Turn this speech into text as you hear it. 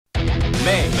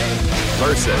May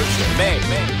versus May.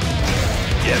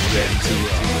 Get ready to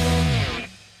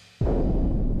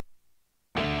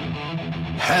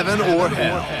Heaven or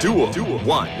Hell Duel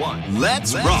 1.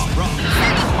 Let's rock.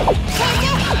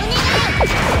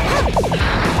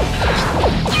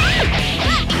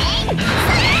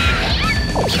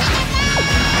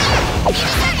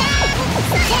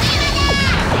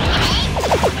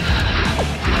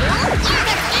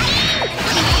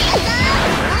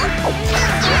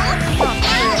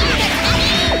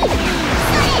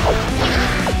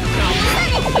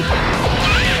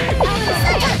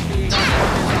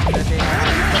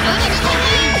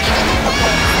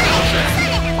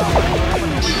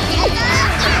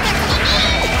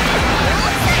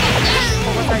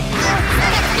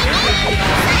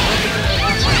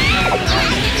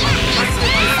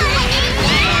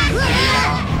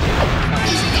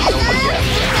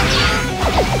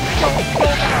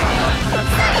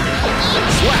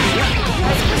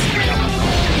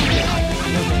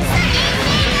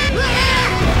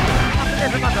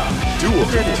 Duel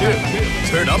 2.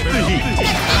 Turn up the heat.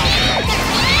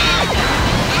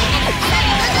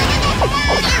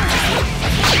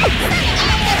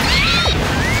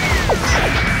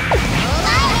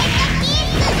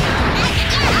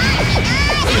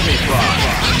 Enemy fly.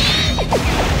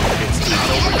 It's not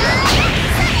over yet.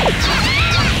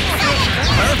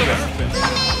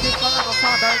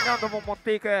 第2ラウンドも持っ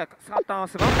ていくスカッター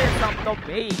スバンベンさんと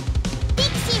メイピク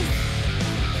シン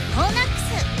コーナック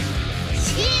ス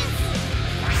シリンス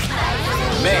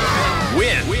May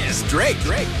win straight.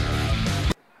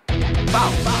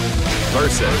 Bow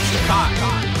versus Kai.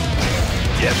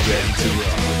 Get ready to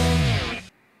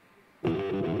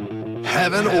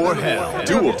Heaven or Hell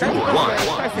Duel 1.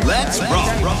 Let's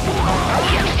rock.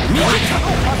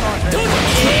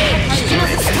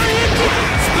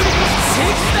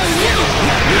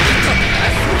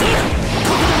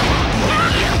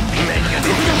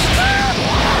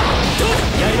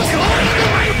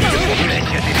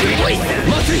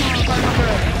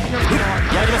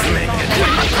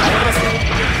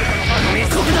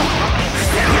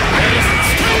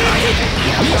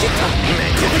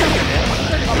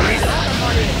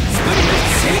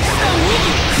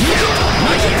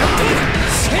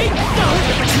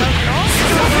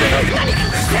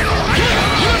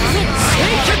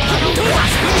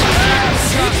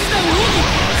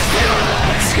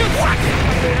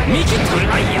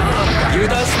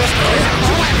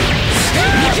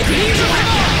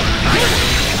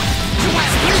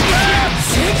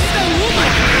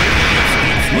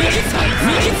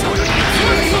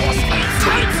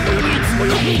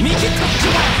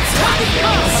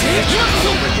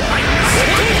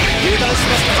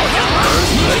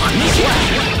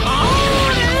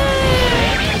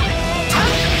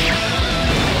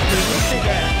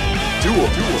 Duel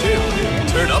 2.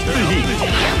 Turn up the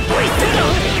heat.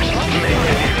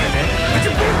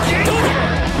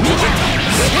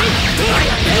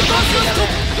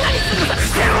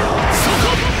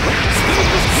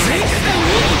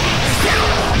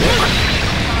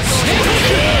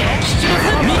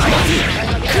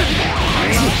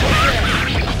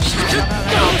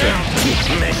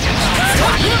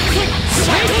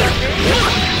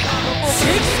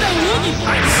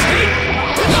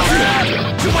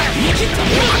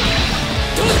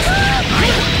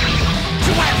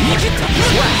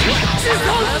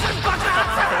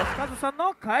カズさん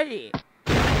の帰り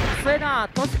それでは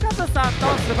トシカズさん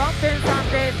とスバンペンさん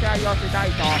で試合をした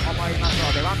いと思います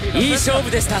のでワンピースいい勝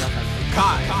負でした。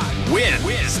 Kai win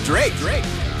straight.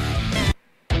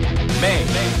 May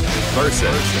versus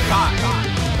Kai.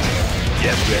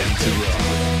 Get ready to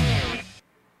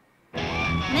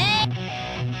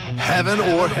Heaven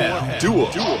or Hell Duel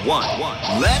 1.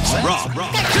 Let's rock.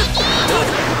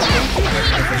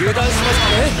 油断しました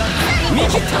ね。見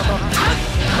切った。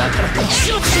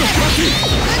白くしろ。ス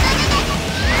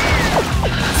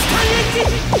カイエッジ。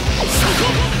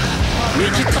見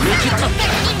切った。スタン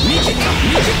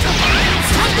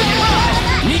ドパワ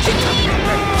ー。見切った。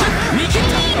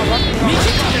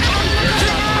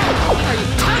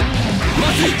ま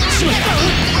ずい。しまった。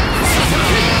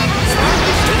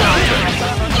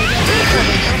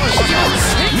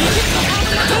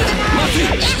まずい。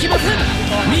引きません。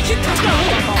見切った。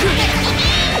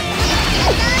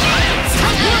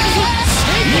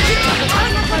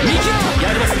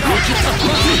やります。見切った。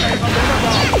まずい。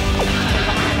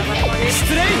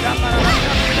失礼。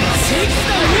正義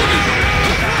だ。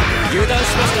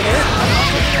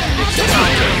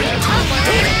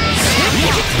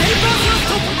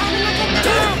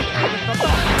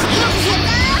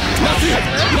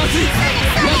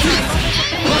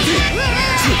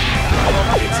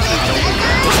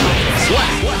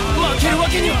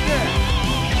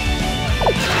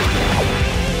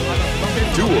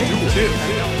2.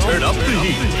 Turn up the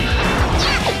heat.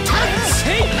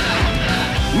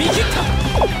 見切った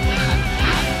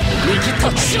見切っ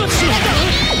たしろしろ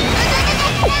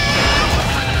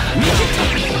見切った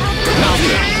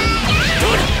どう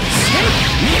だ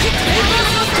見切った見切った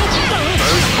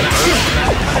しろ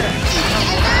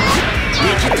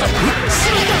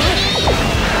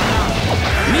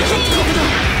見切ったここだ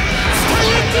スタイ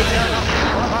ル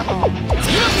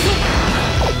今こそ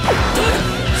どうだ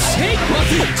シェイクま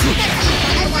ずい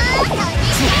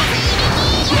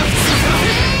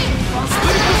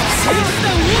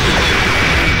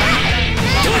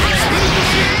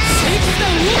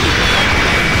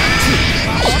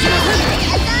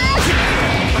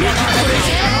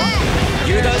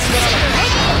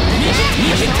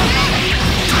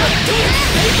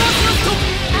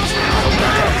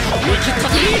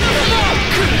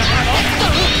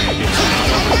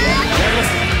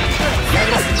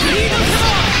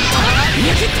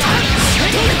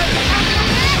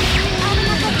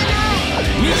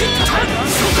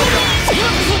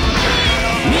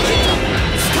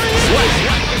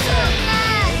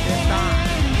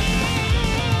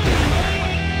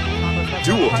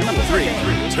Duel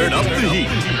 3. Turn up the heat.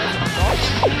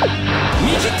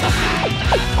 見切った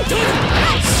どうだ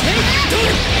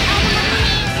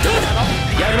どうだ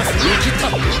やります見切った違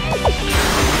う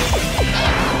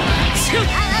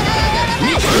見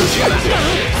切った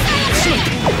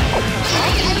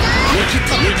見切っ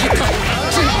た見切った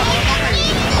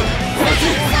まずい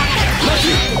まず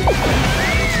い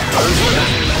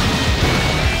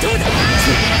どうだい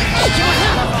きません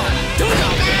どうだ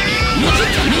見切っ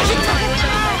た見切った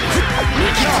見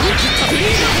切った見切った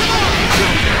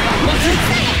まずいさ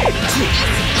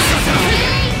せません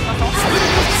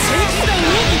正義だ動き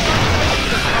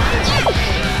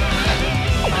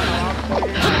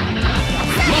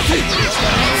まずい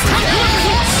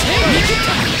見切った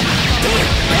どうだペ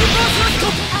ーパースラット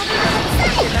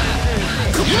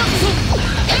今こそ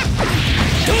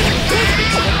どうだ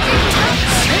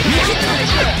見切った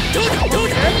どうだここだ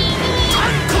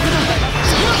今こそ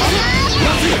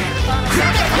まずいや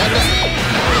ります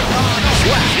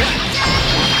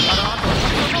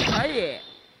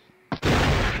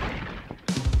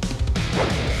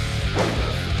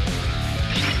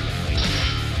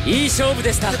いい勝負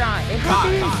でした。普段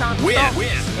FD さんとイー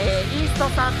スト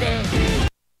さんで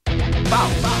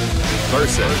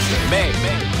Versus May.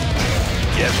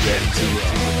 Get ready to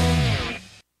rock.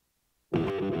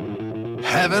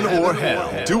 Heaven or hell.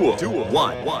 Duel 1.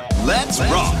 Let's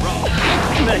rock.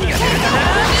 何が出るかな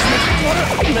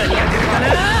何が出るかな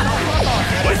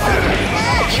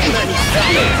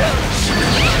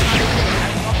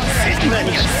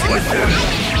何が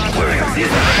これが出る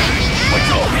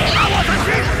合わせ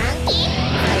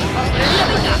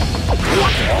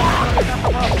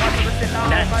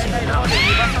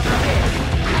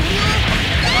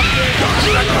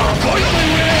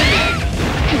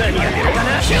何が出るか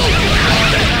な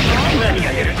何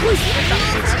が出る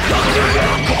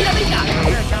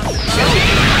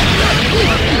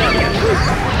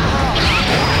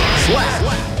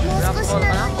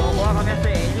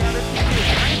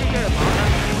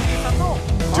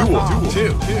Duel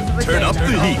 2. Turn up the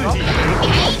heat.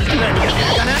 何が出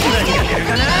る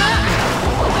かな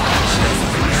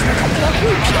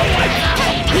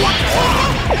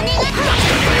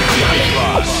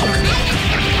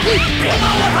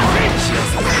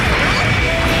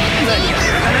何が出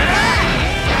るかな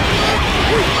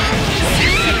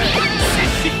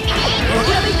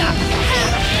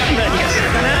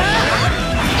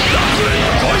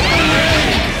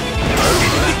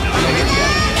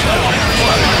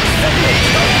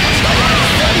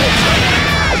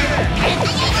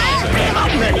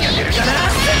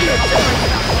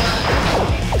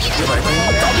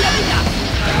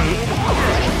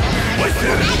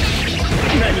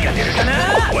何が出るかな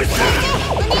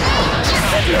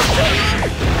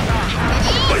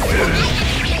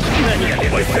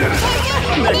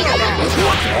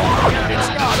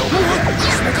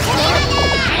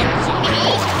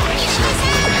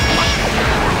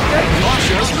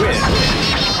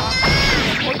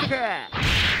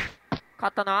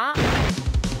勝ったな。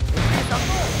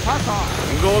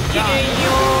ごきげんよ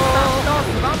のス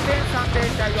バンペンさんで試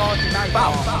合をしたいと思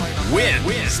います。 Win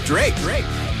straight.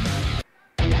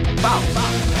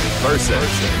 Versus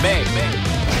May.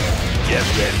 Get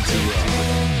ready to rock.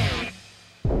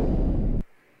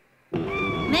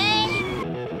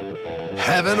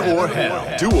 Heaven or hell.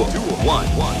 Duel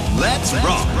 1. Let's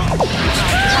rock.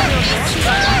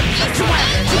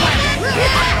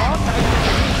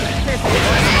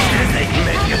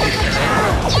 何が出る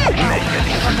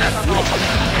かな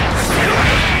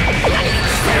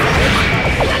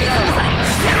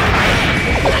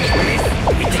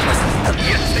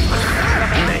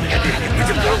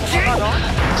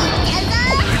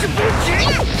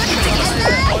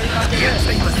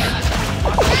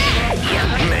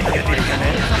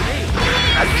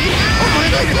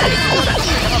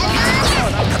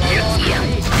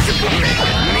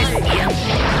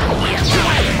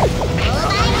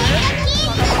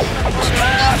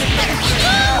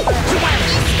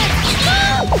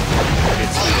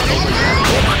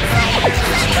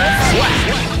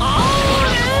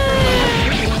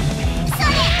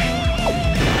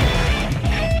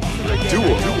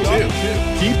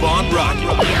Keep on rocking.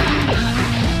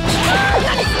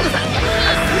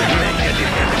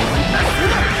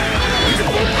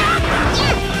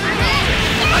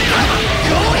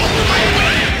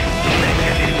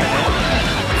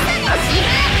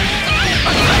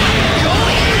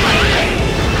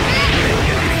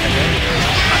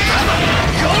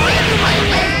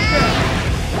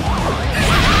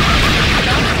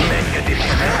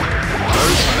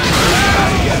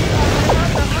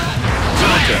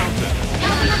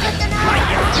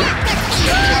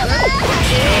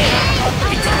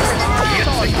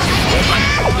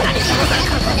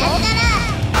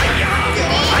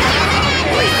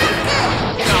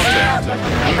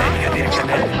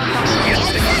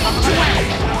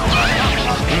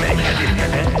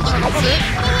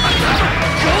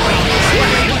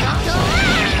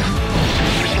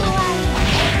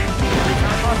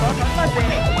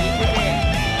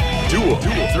 Duel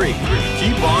 3.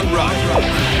 Keep on rocking.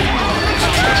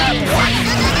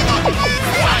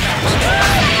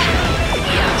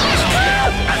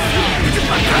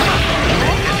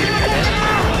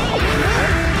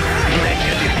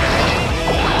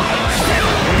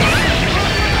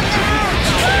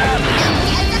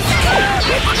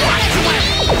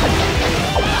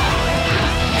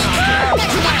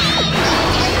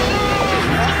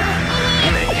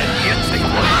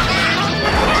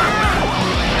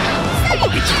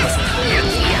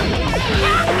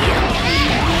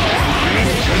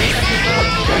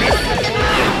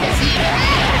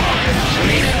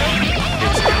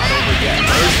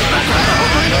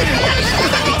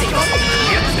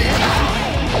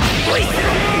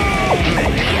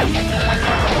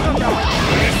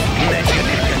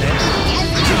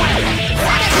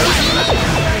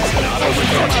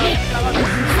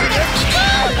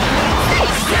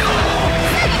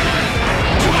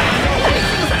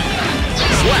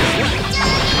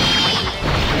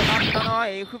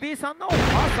 FB さんのファ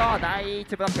ースト第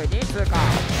1ブロックに通過。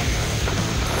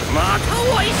またお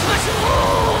会いしまし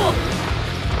ょう。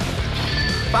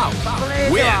そ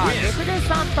れではネクデ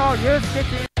さんとユースケチ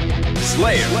ン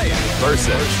Slayer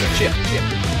versus Chip.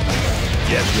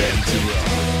 Get ready to roll.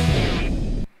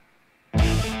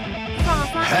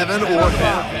 Heaven or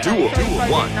hell. Duel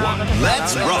 1.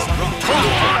 Let's rock.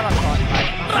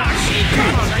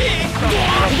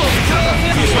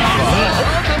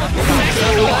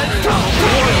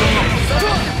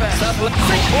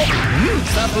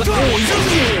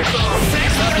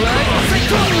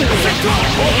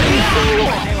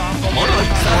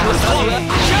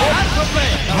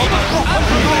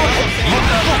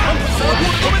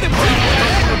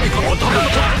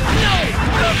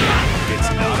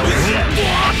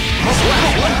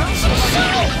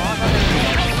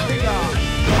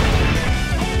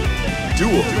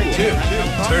 Duel 2.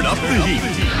 Turn up the heat.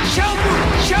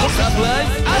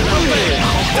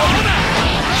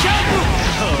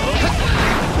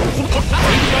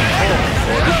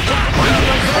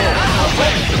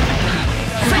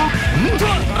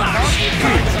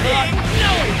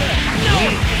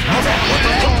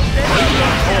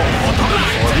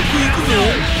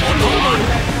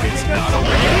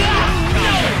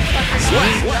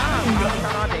 Sweat.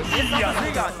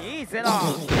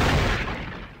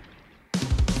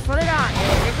 それが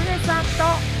ネクデさんと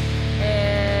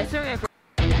春エク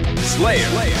Slayer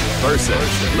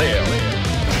versus Leo.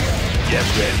 Get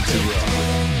ready to roll.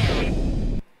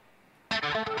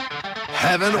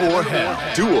 Heaven or hell.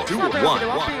 Duel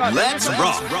 1. Let's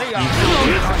rock.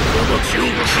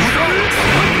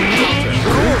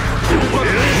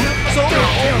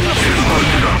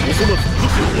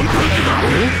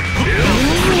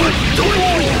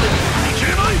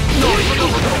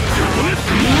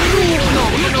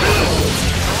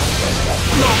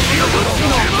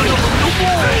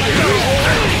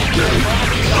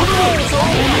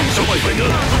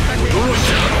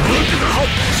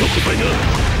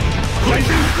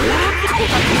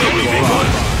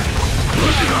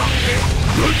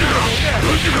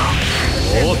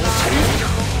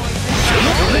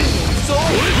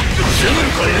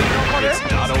 It's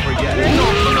not over yet.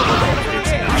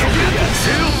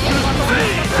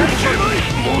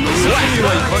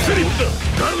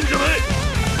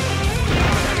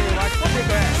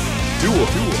 Duel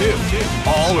 2.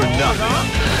 All or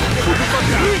nothing.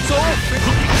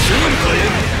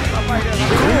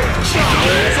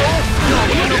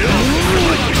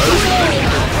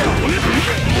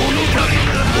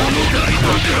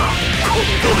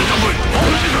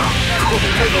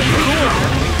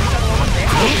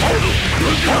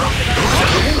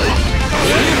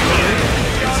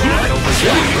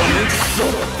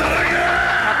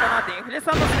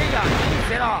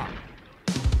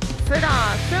 それでは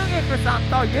春菊さん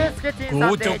とゆうすけちん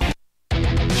さんで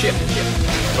Chip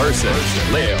versus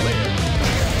Leo.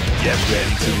 Get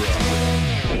ready to rock.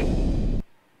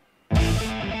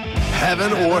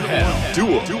 Heaven or hell.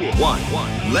 Duel 1.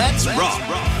 Let's rock.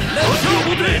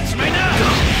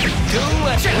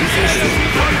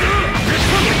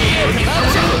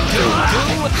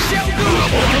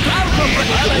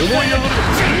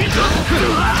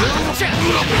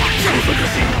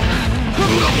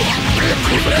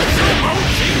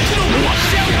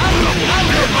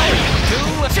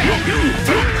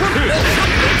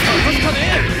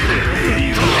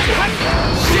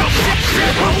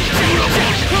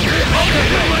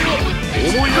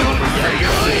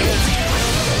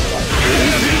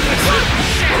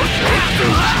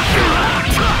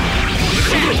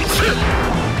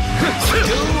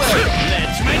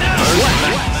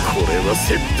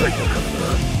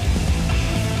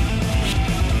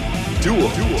 Duel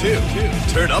 2.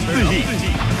 Turn up the heat.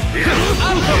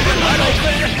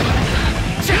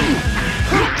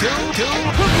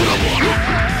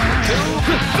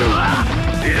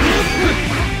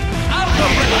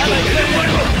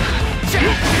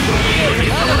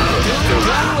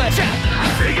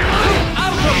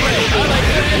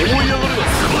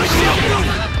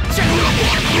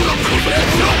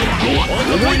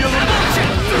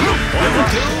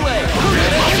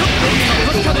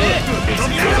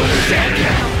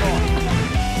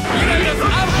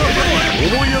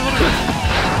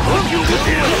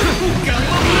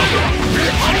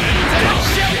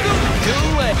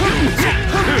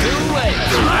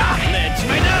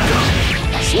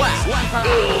 Slap.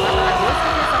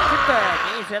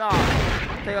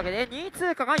 というわけで2位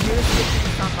通過がゆうすけちん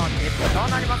さんのチップと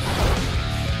なります。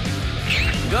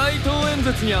街頭演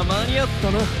説には間に合った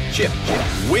な。 Chip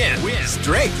win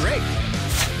straight.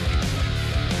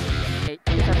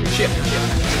 Chip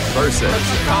versus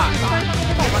Kai.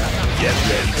 Get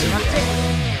ready to rock.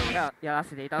 やら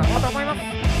せていただこうと思います。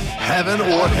 Heaven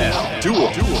or hell. Duel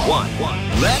 1.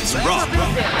 Let's rock.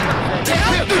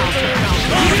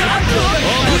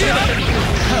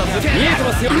 見えて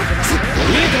ますよ。見え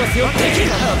てますよ。できる。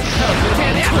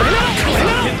これなら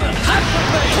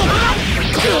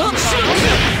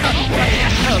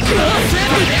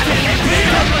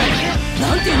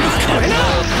なんて言いますか。これならなん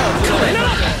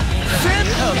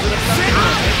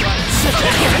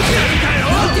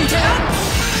て言った。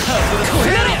こ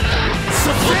れなら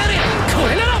こ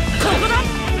れならここだ。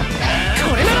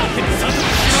これならここ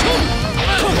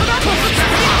だ。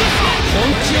本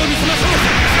気を見せましょう。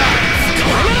こ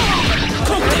れなら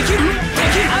ここできる。見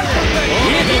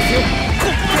えてますよ。こ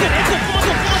こまでな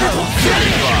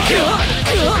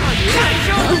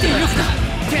んて言いますか。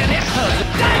これ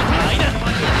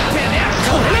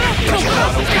ならここだ。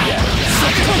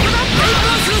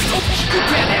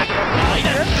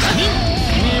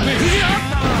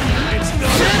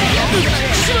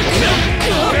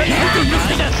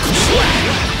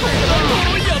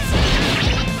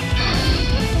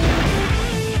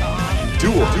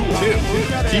Duel 2.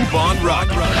 Keep on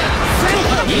rocking.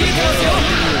 見えて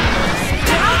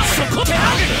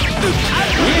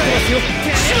ますよ。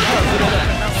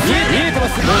見えてま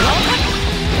す。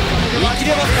見切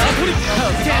れますか。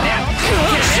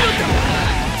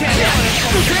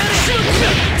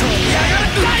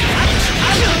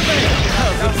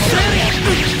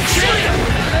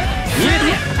見えて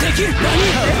できる。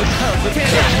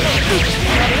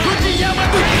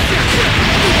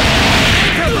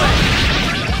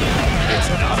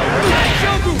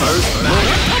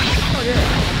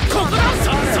ここだ。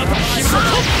さっさとそこ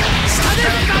下で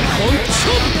本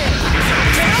勝負。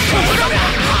ここだ。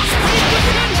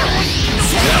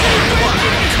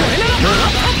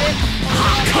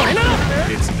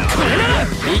これなら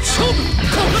一勝負。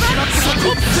ここだ。そ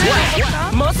こ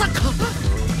まさか。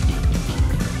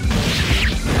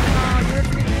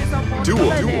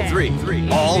Duel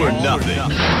 3. All or nothing.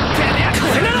 こ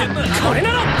れ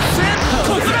ならこ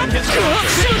こだ。な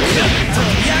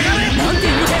んて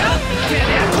言うか。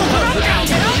ここだ。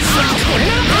これな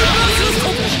ら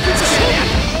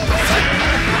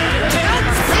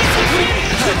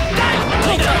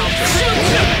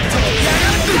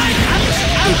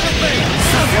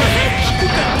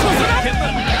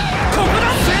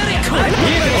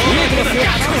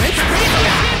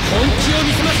本気を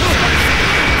見せましょう。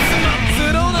ス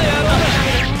ローなやろ。こ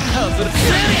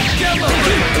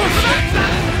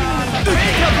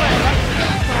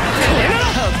れなら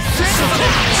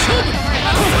勝負。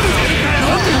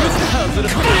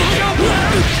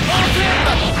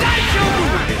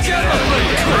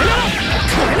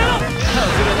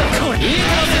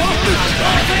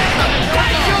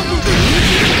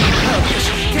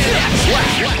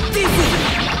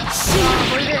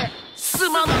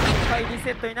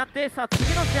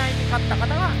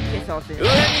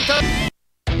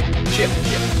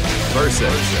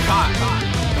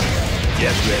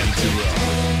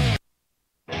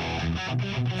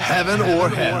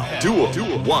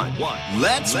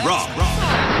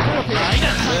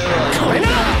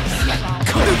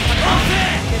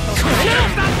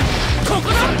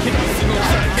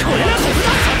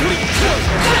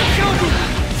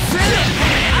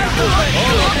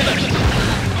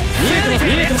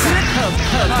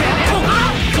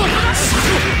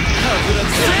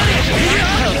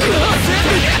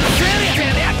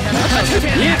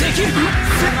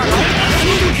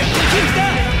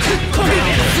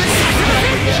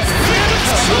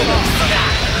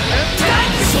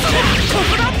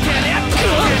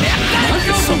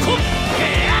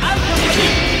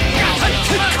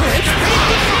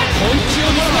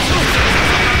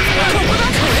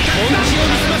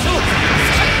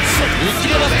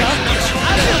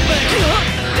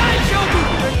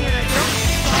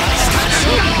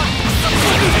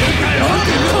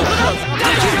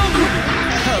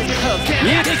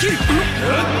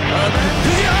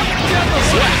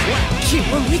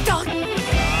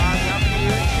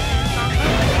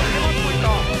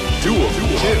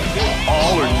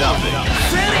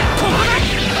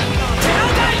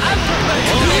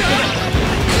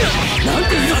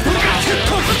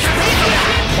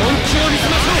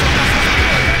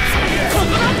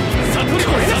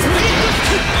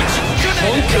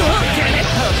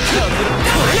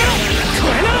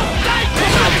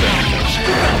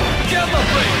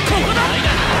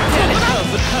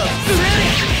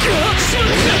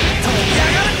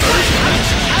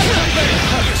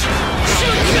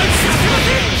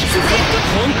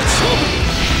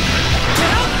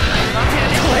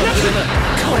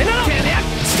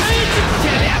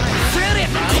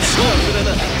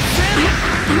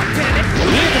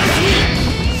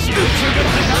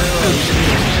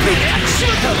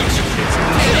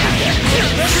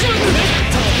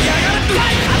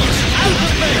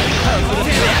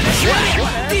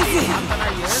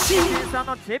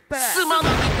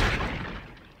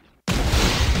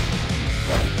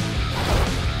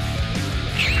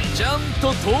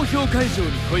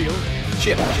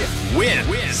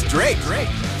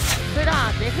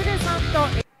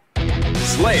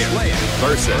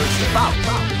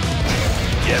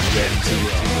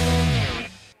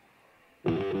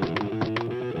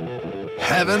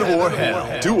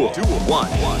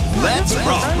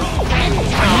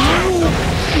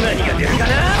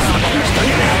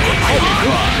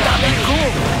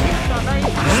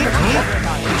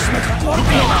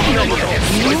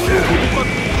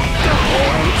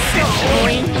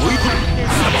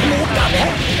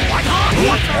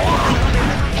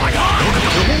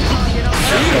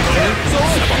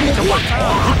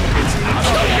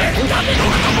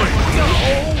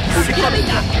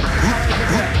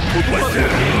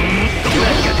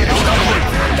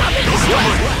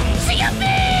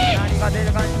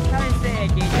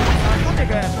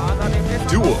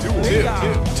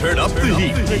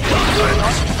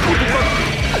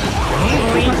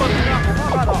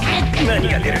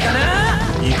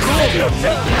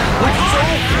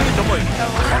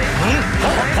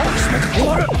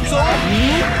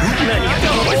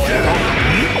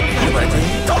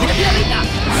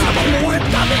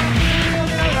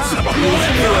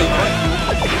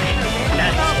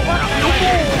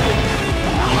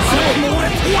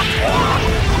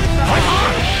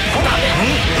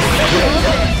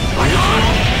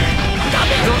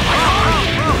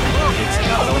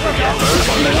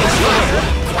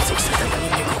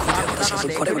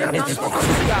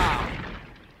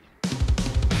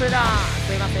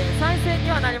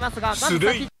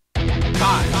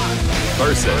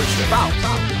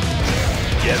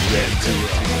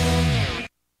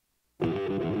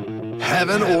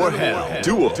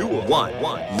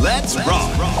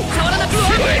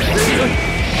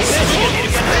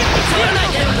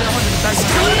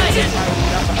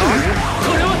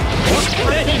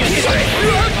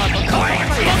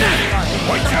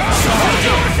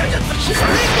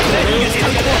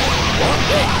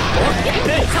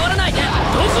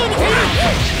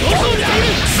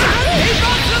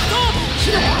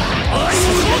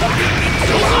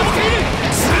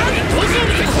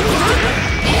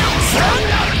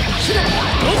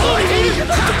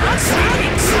こ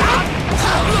れ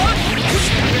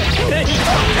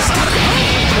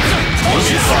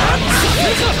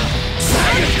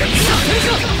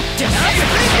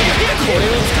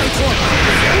を使うとは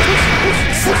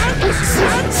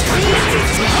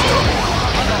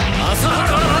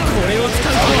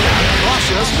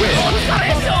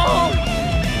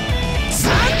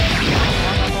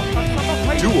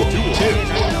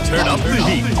Turn up the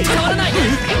heat. 触らないで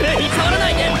触らな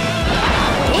いで。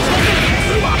どうします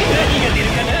何が出る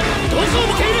かな。どうしよう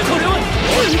もけるこれは何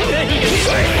が出る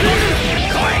声が違う。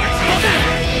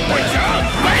こいつは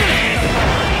バカです。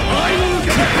愛を受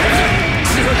けた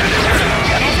強だ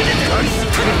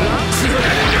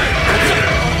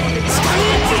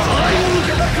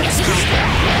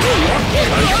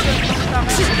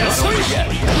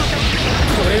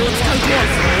これを使うとは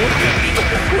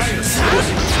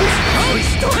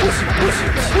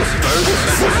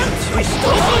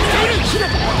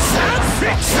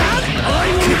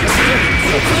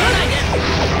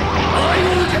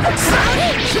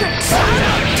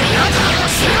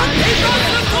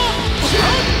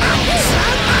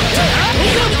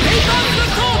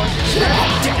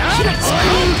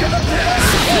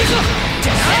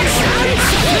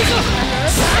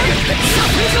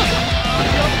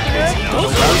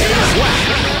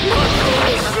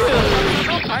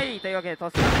はい、というわけで、ト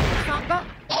シさんが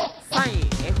3位、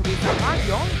FB さんが4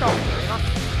位となります。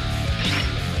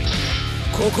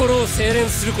心を精錬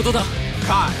することだ。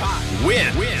Kai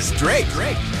win straight.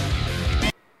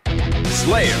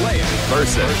 Slayer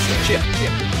versus Chip.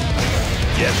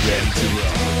 Get ready to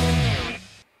roll.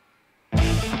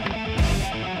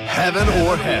 Heaven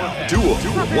or Hell Duel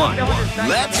 1.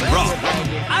 Let's rock.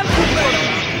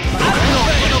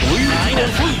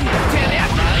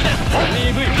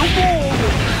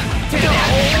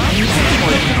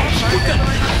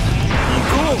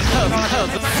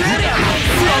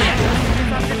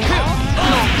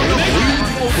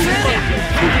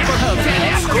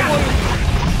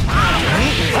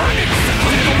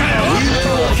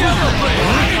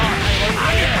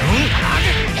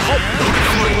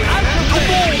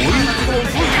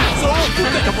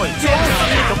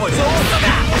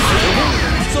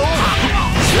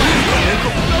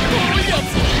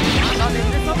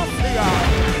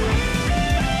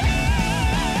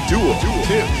 Duel 2.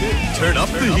 Turn up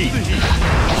the heat.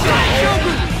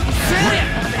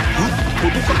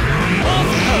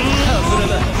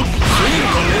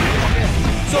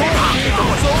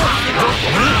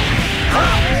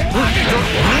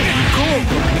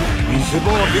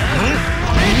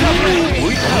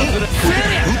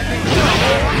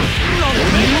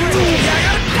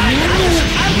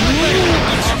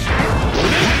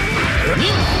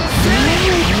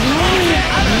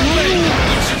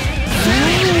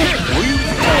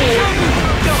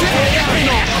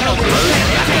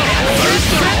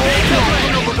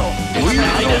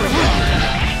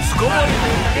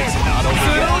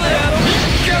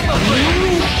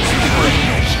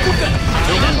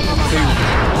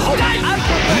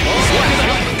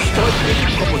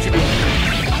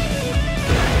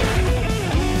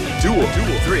 Duel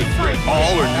 3.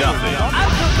 All or nothing.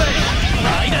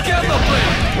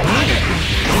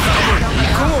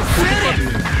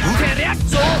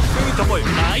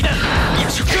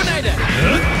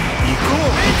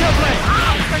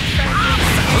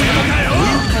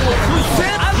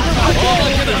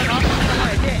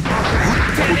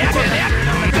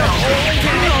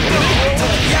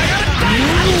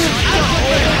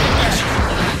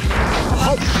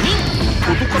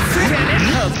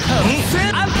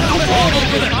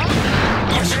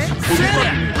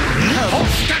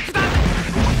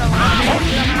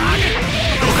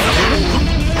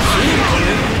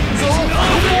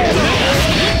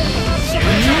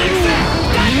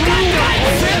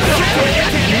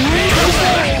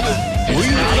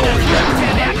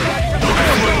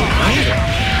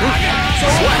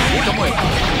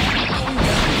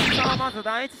まず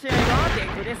第1試合はデ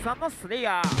クレスさんのスレイ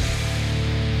ヤー。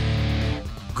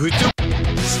Good job.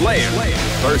 Slayer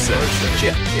versus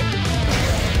Chip.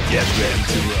 Get ready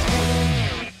to roll.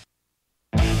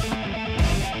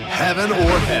 Heaven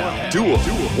or Hell Duel 1.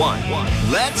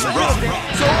 Let's rock.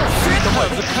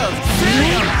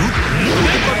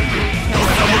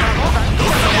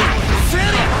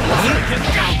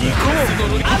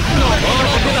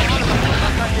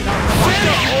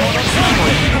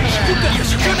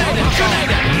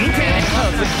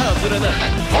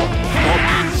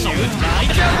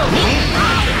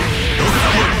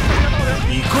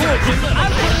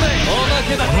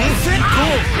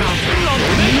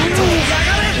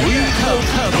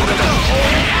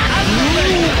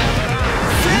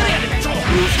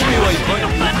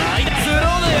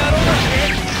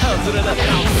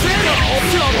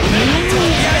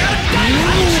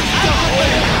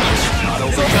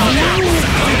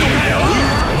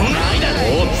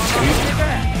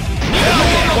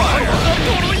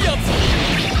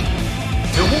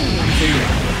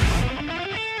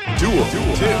 Duel 2.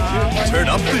 Turn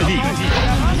up the heat.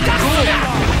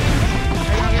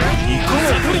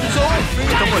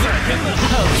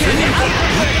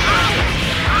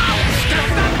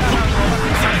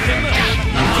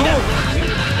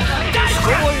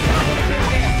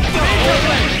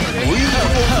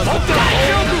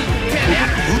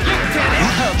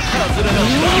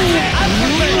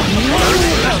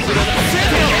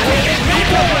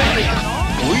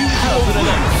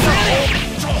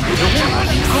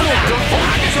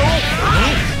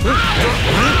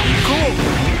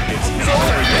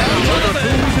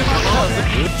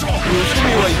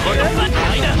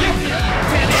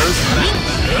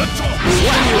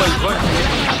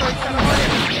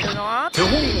 手本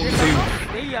を見せよ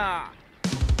う。レイヤ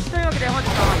ーというわけで本日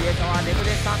の優勝はデブ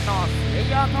デさんのレイ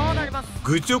ヤーとなります。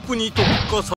愚直に特化さ